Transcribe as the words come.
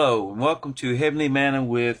Hello, and welcome to Heavenly Manna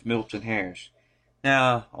with Milton Harris.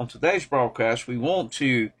 Now, on today's broadcast, we want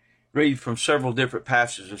to read from several different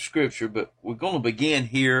passages of Scripture, but we're going to begin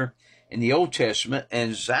here in the Old Testament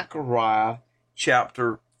and Zechariah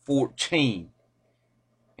chapter 14.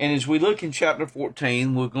 And as we look in chapter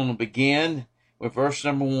 14, we're going to begin with verse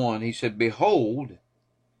number 1. He said, "Behold,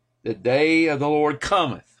 the day of the Lord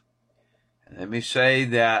cometh." And let me say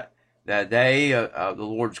that that day of the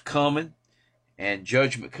Lord's coming, and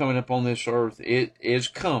judgment coming upon this earth, it is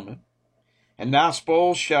coming. "And thy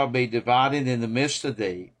spoils shall be divided in the midst of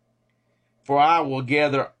thee, for I will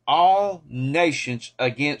gather all nations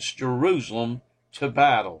against Jerusalem to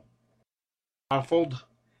battle." Rifled,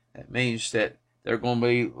 that means that they're going to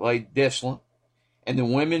be laid desolate, and the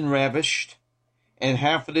women ravished, and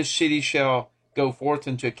half of the city shall go forth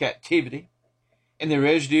into captivity, and the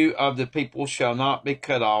residue of the people shall not be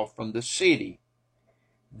cut off from the city.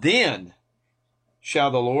 Then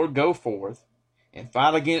shall the Lord go forth and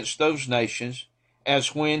fight against those nations,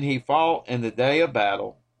 as when he fought in the day of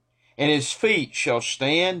battle, and his feet shall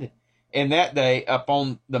stand in that day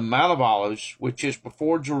upon the Mount of Olives, which is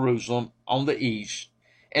before Jerusalem on the east,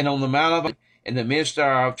 and on the Mount of Olives in the midst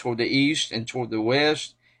thereof toward the east and toward the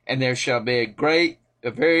west, and there shall be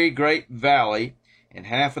a very great valley, and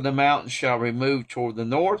half of the mountain shall remove toward the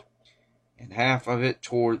north, and half of it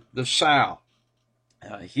toward the south.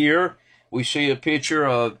 Here we see a picture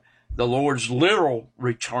of the Lord's literal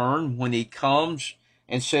return when he comes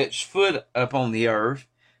and sets foot upon the earth.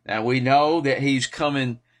 Now we know that he's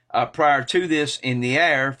coming prior to this in the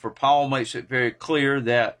air, for Paul makes it very clear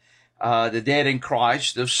that the dead in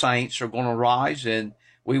Christ, the saints, are going to rise, and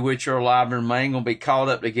we which are alive and remain going to be caught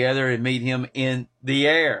up together and meet him in the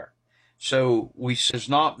air. So we see it's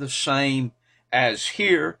not the same as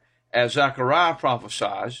here, as Zechariah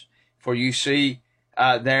prophesies, for you see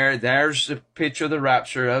there's the picture of the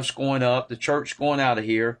rapture, us going up, the church going out of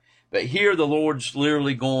here. But here the Lord's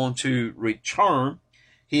literally going to return.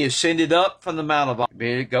 He ascended up from the Mount of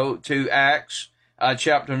Olives. Go to Acts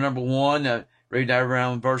chapter number 1, read that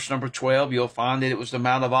around verse number 12. You'll find that it was the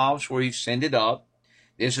Mount of Olives where he ascended up.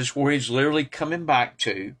 This is where he's literally coming back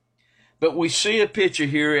to. But we see a picture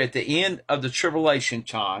here at the end of the tribulation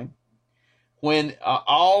time, when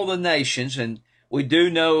all the nations, and we do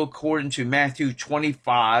know according to Matthew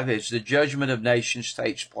 25, as the judgment of nations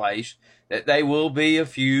takes place, that they will be a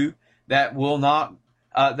few that will not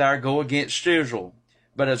there go against Israel.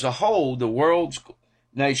 But as a whole, the world's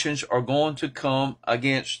nations are going to come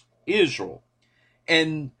against Israel.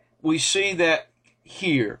 And we see that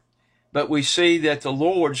here. But we see that the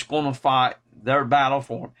Lord's going to fight their battle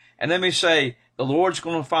for them. And let me say, the Lord's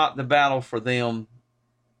going to fight the battle for them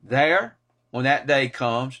there when that day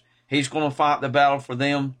comes. He's going to fight the battle for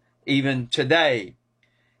them even today.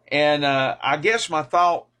 And I guess my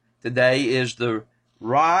thought today is the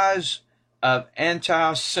rise of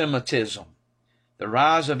anti-Semitism. The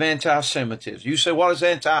rise of anti-Semitism. You say, what is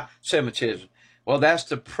anti-Semitism? Well, that's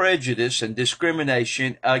the prejudice and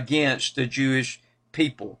discrimination against the Jewish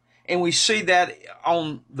people. And we see that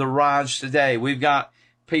on the rise today. We've got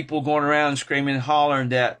people going around screaming and hollering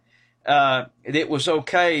that it was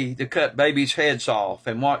okay to cut babies' heads off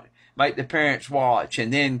and make the parents watch,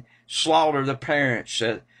 and then slaughter the parents.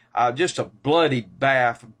 Just a bloody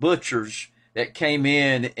bath of butchers that came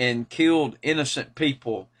in and killed innocent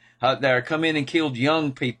people. That come in and killed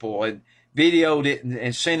young people and videoed it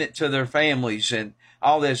and sent it to their families and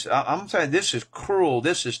all this. I'm saying this is cruel.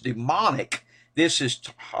 This is demonic. This is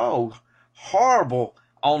horrible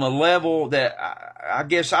on a level that I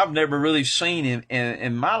guess I've never really seen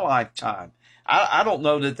in my lifetime. I don't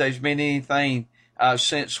know that there's been anything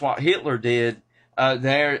since what Hitler did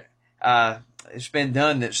there. It's been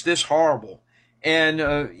done that's this horrible.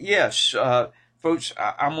 And yes, folks,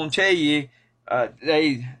 I'm going to tell you,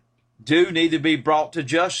 they do need to be brought to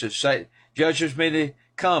justice. Judges may to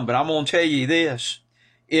come, but I'm going to tell you this: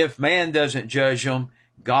 if man doesn't judge them,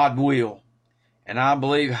 God will. And I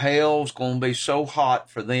believe hell's going to be so hot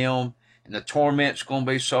for them, and the torment's going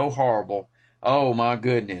to be so horrible. Oh, my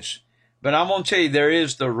goodness. But I'm going to tell you, there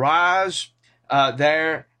is the rise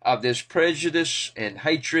there of this prejudice and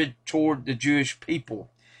hatred toward the Jewish people.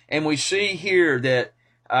 And we see here that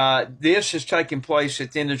this is taking place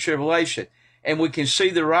at the end of tribulation. And we can see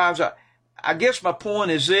the rise. I guess my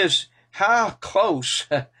point is this: how close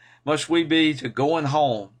must we be to going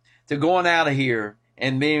home, to going out of here,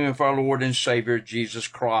 and being with our Lord and Savior, Jesus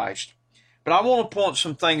Christ? But I want to point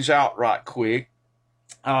some things out right quick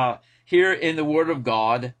here in the Word of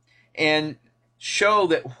God and show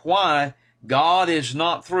that why God is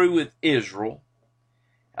not through with Israel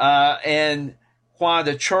and why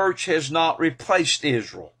the church has not replaced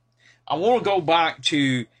Israel. I want to go back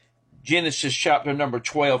to Genesis chapter number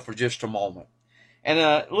 12 for just a moment.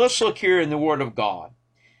 And let's look here in the Word of God.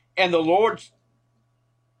 And the Lord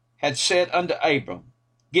had said unto Abram,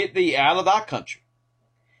 Get thee out of thy country,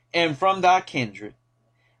 and from thy kindred,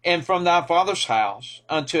 and from thy father's house,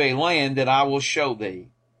 unto a land that I will show thee.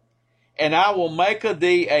 And I will make of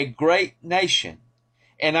thee a great nation,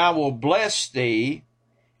 and I will bless thee,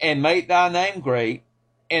 and make thy name great,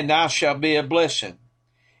 and thou shalt be a blessing.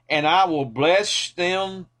 And I will bless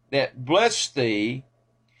them that bless thee,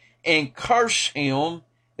 and curse him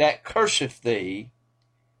that curseth thee,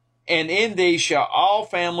 and in thee shall all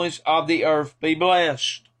families of the earth be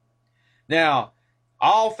blessed. Now,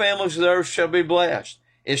 all families of the earth shall be blessed.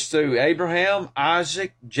 It's through Abraham,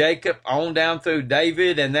 Isaac, Jacob, on down through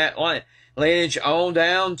David, and that lineage on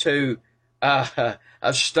down to a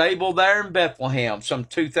stable there in Bethlehem some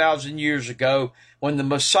 2,000 years ago when the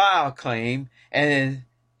Messiah came, and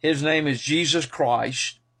his name is Jesus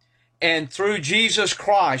Christ. And through Jesus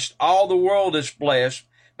Christ, all the world is blessed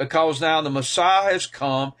because now the Messiah has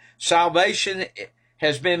come. Salvation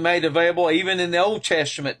has been made available. Even in the Old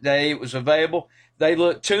Testament day, it was available. They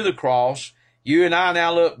looked to the cross. You and I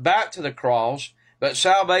now look back to the cross, but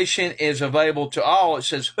salvation is available to all. It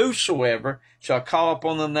says, whosoever shall call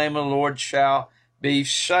upon the name of the Lord shall be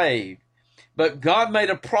saved. But God made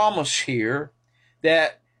a promise here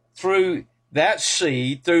that through that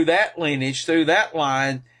seed, through that lineage, through that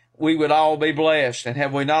line, we would all be blessed. And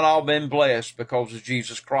have we not all been blessed because of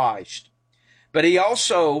Jesus Christ? But he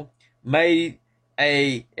also made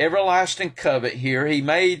a everlasting covenant here. He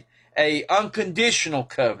made a unconditional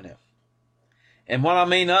covenant. And when I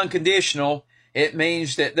mean unconditional, it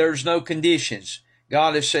means that there's no conditions.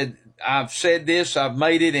 God has said, I've said this, I've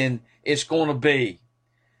made it, and it's going to be.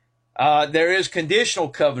 There is conditional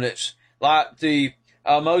covenants like the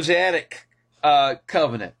Mosaic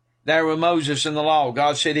covenant. There with Moses in the law.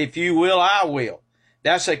 God said, if you will, I will.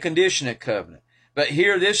 That's a conditional covenant. But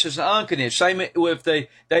here, this is unconditional. Same with the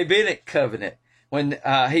Davidic covenant, when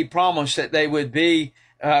he promised that they would be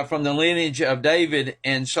from the lineage of David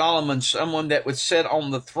and Solomon, someone that would sit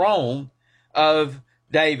on the throne of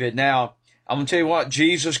David. Now, I'm going to tell you what,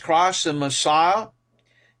 Jesus Christ, the Messiah,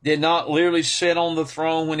 did not literally sit on the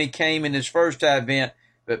throne when he came in his first advent,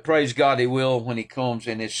 but praise God, he will when he comes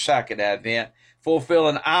in his second advent,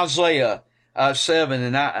 fulfilling Isaiah 7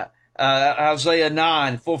 and Isaiah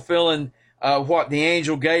 9, fulfilling what the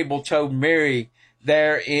angel Gabriel told Mary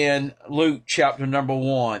there in Luke chapter number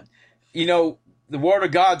 1. You know, the word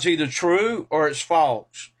of God's either true or it's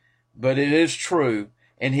false, but it is true,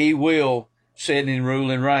 and he will sit and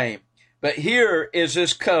rule and reign. But here is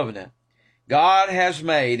this covenant God has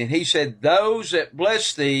made, and he said, those that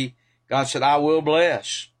bless thee, God said, I will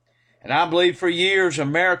bless. And I believe for years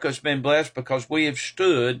America's been blessed because we have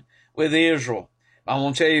stood with Israel. I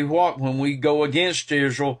want to tell you what, when we go against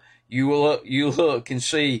Israel, you look and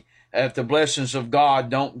see if the blessings of God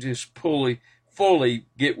don't just fully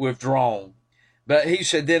get withdrawn. But he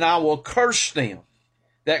said, then I will curse them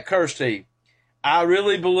that curse thee. I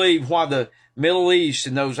really believe why the Middle East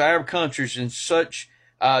and those Arab countries in such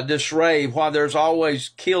disarray, why there's always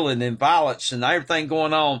killing and violence and everything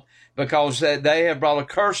going on, because they have brought a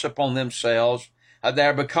curse upon themselves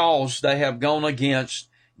there because they have gone against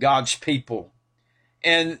God's people.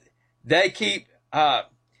 And they keep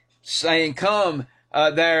saying, come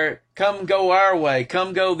go our way,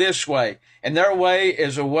 come go this way. And their way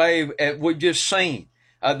is a way we've just seen.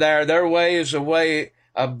 Their way is a way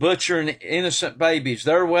of butchering innocent babies.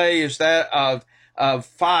 Their way is that of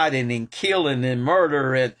fighting and killing and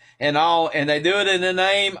murder and all, and they do it in the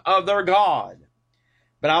name of their God.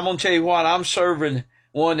 But I'm going to tell you what, I'm serving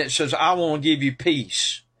one that says, I want to give you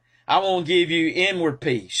peace. I want to give you inward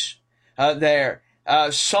peace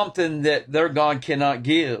something that their God cannot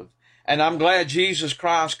give. And I'm glad Jesus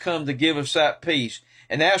Christ come to give us that peace.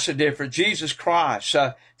 And that's the difference. Jesus Christ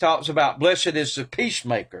talks about blessed is the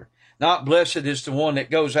peacemaker, not blessed is the one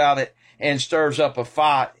that goes out and stirs up a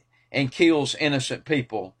fight and kills innocent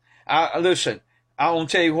people. Listen, I want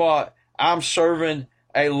to tell you what, I'm serving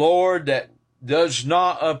a Lord that does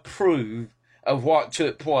not approve of what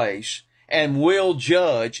took place and will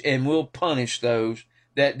judge and will punish those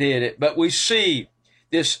that did it. But we see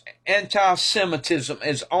this anti-Semitism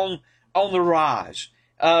is on the rise.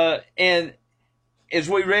 And as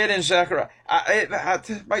we read in Zechariah,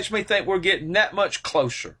 it makes me think we're getting that much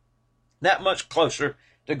closer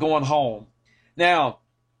to going home. Now,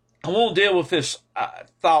 I want to deal with this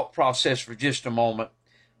thought process for just a moment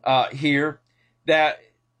here, that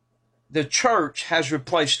the church has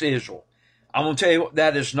replaced Israel. I'm going to tell you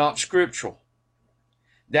that is not scriptural.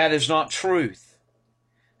 That is not truth.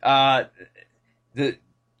 The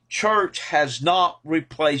church has not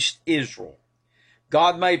replaced Israel.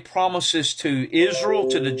 God made promises to Israel,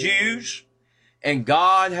 to the Jews, and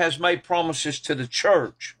God has made promises to the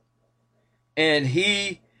church. And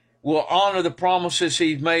he will honor the promises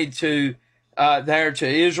he's made to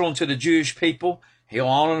Israel and to the Jewish people. He'll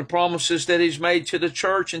honor the promises that he's made to the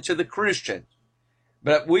church and to the Christians.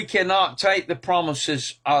 But we cannot take the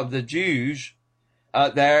promises of the Jews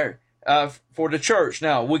for the church.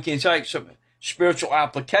 Now, we can take some spiritual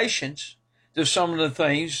applications to some of the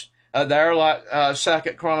things there, like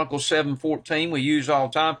 2 Chronicles 7:14 we use all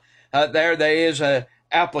the time. There is a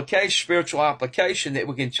spiritual application that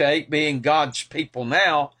we can take, being God's people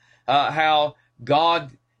now, how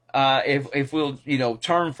God, if we'll,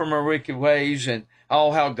 turn from our wicked ways, and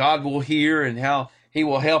how God will hear and how he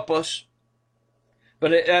will help us.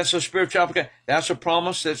 But that's a spiritual application. That's a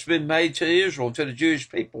promise that's been made to Israel, to the Jewish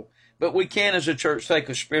people. But we can, as a church, take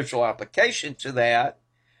a spiritual application to that,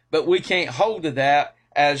 but we can't hold to that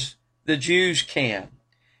as the Jews can.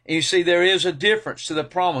 And you see, there is a difference to the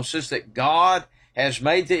promises that God has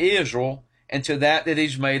made to Israel and to that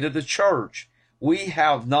he's made of the church. We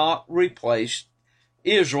have not replaced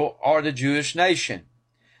Israel or the Jewish nation.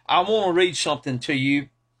 I want to read something to you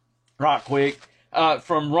right quick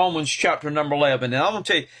from Romans chapter number 11. And I'm going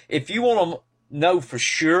to tell you, if you want to know for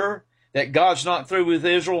sure that God's not through with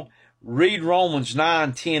Israel, read Romans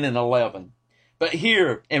 9, 10, and 11. But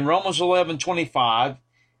here in Romans 11:25,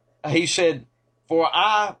 he said, "For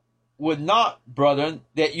I would not, brethren,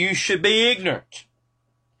 that you should be ignorant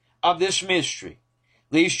of this mystery,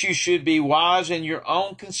 lest you should be wise in your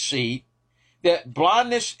own conceit, that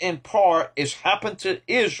blindness in part is happened to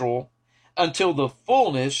Israel until the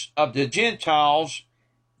fullness of the Gentiles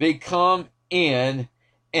be come in,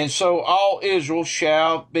 and so all Israel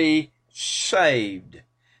shall be saved."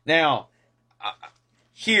 Now,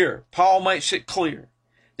 here, Paul makes it clear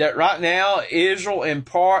that right now Israel in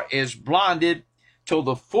part is blinded till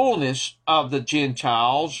the fullness of the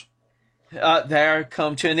Gentiles there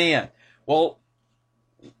come to an end. Well,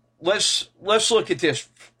 let's look at this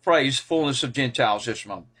phrase, fullness of Gentiles, this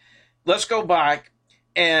moment. Let's go back,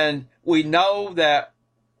 and we know that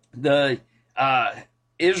the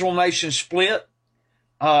Israel nation split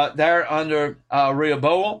there under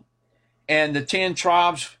Rehoboam, and the 10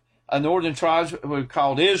 tribes, northern tribes, were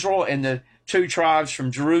called Israel, and the 2 tribes from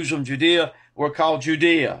Jerusalem, Judea, were called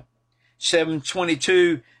Judea.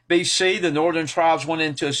 722 BC, the northern tribes went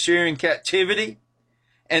into Assyrian captivity.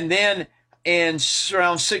 And then in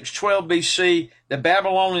around 612 BC, the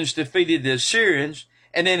Babylonians defeated the Assyrians.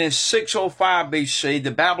 And then in 605 BC,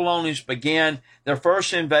 the Babylonians began their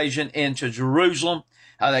first invasion into Jerusalem.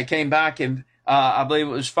 They came back in, I believe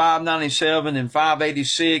it was 597 and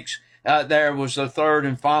 586. There was the third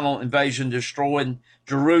and final invasion, destroying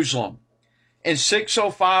Jerusalem. In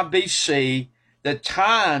 605 BC, the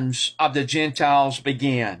times of the Gentiles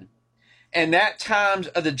began. And that times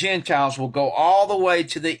of the Gentiles will go all the way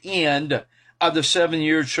to the end of the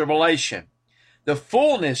 7-year tribulation. The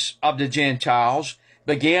fullness of the Gentiles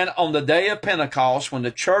began on the day of Pentecost, when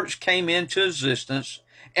the church came into existence,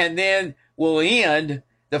 and then will end,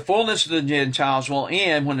 the fullness of the Gentiles will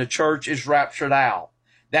end when the church is raptured out.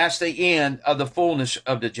 That's the end of the fullness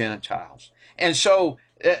of the Gentiles. And so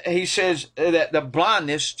he says that the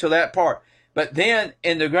blindness to that part. But then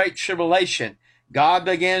in the Great Tribulation, God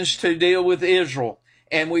begins to deal with Israel.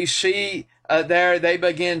 And we see there they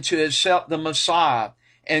begin to accept the Messiah.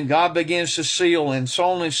 And God begins to seal, and so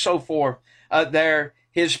on and so forth, there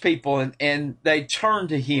his people. And they turn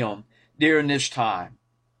to him during this time.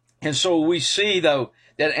 And so we see, though,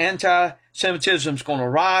 that anti-Semitism is going to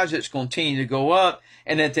rise. It's going to continue to go up.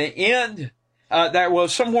 And at the end, there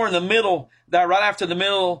was somewhere in the middle, that right after the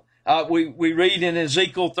middle, we read in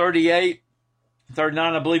Ezekiel 38,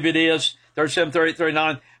 39, I believe it is, 37, 38,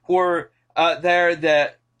 39, where there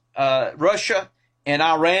that Russia and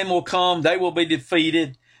Iran will come. They will be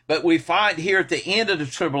defeated. But we find here at the end of the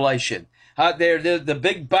tribulation, the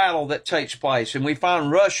big battle that takes place. And we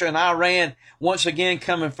find Russia and Iran once again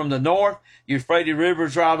coming from the north. Euphrates River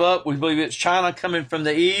drive up. We believe it's China coming from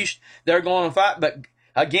the east. They're going to fight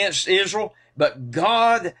against Israel. But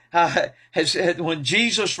God has said, when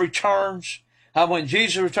Jesus returns,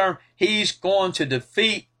 he's going to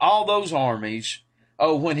defeat all those armies,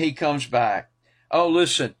 when he comes back. Oh,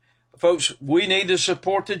 listen, folks, we need to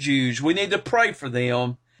support the Jews. We need to pray for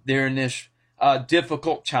them during this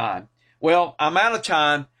difficult time. Well, I'm out of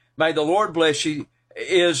time. May the Lord bless you,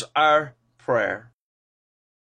 is our prayer.